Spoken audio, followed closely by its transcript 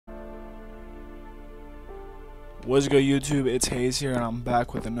What's good, YouTube? It's Hayes here, and I'm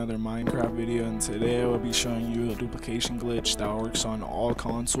back with another Minecraft video. And today I will be showing you a duplication glitch that works on all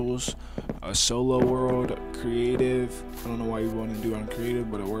consoles, a solo world, creative. I don't know why you want to do it on creative,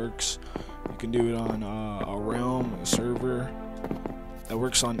 but it works. You can do it on a realm, a server. That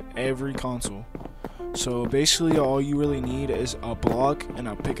works on every console. So basically, all you really need is a block and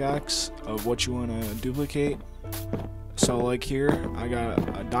a pickaxe of what you want to duplicate. So like here, I got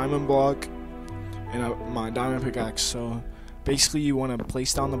a diamond block and my diamond pickaxe. So basically you want to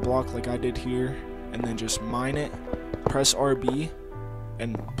place down the block like I did here, and then just mine it, press RB,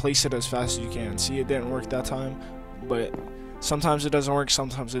 and place it as fast as you can. See, it didn't work that time, but sometimes it doesn't work,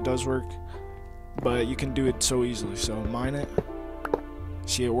 sometimes it does work, but you can do it so easily. So mine it.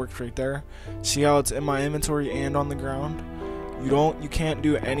 See, it worked right there. See how it's in my inventory and on the ground? You can't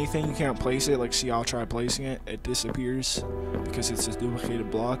do anything, you can't place it. Like, see, I'll try placing it, it disappears because it's a duplicated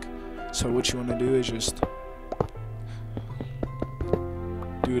block. So what you want to do is just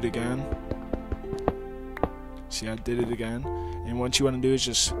do it again. See, I did it again. And what you want to do is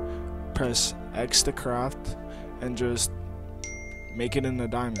just press X to craft and just make it into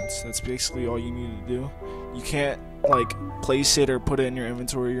diamonds. That's basically all you need to do. You can't like place it or put it in your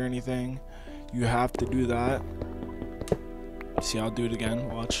inventory or anything. You have to do that. See, I'll do it again.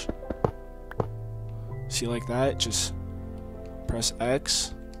 Watch. See, like that. Just press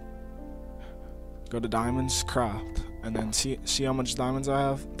X. Go to diamonds, craft, and then see how much diamonds I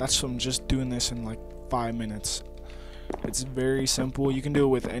have. That's from just doing this in like 5 minutes. It's very simple. You can do it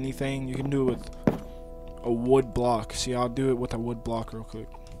with anything. You can do it with a wood block. See, I'll do it with a wood block real quick.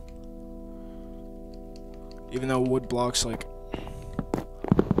 Even though wood blocks like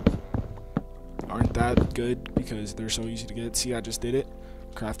aren't that good because they're so easy to get. See, I just did it.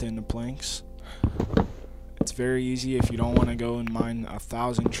 Craft it into planks. It's very easy. If you don't want to go and mine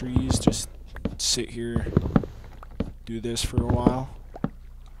 1,000 trees, just sit here, do this for a while.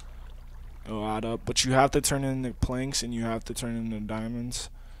 It'll add up, but you have to turn in the planks and you have to turn into diamonds.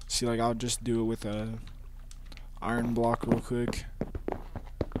 See, like I'll just do it with a iron block real quick.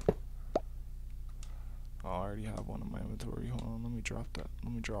 Oh, I already have one in my inventory. Hold on, let me drop that.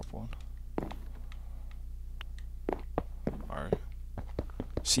 Let me drop one. Alright.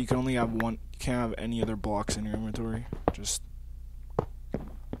 So you can only have one. You can't have any other blocks in your inventory. Just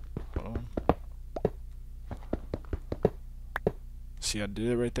hold on. See, I did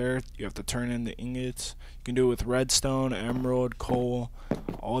it right there. You have to turn in the ingots. You can do it with redstone, emerald, coal,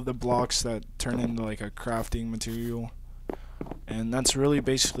 all of the blocks that turn into like a crafting material. And that's really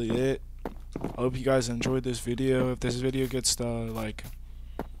basically it. I hope you guys enjoyed this video. If this video gets to like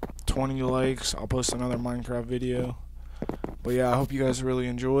 20 likes, I'll post another Minecraft video. But yeah, I hope you guys really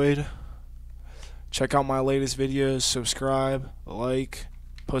enjoyed. Check out my latest videos, subscribe, like,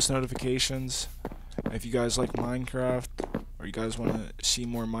 post notifications. If you guys like Minecraft, or you guys want to see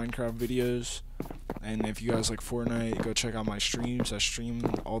more Minecraft videos, and if you guys like Fortnite, go check out my streams. I stream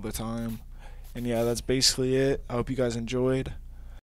all the time. And yeah, that's basically it. I hope you guys enjoyed.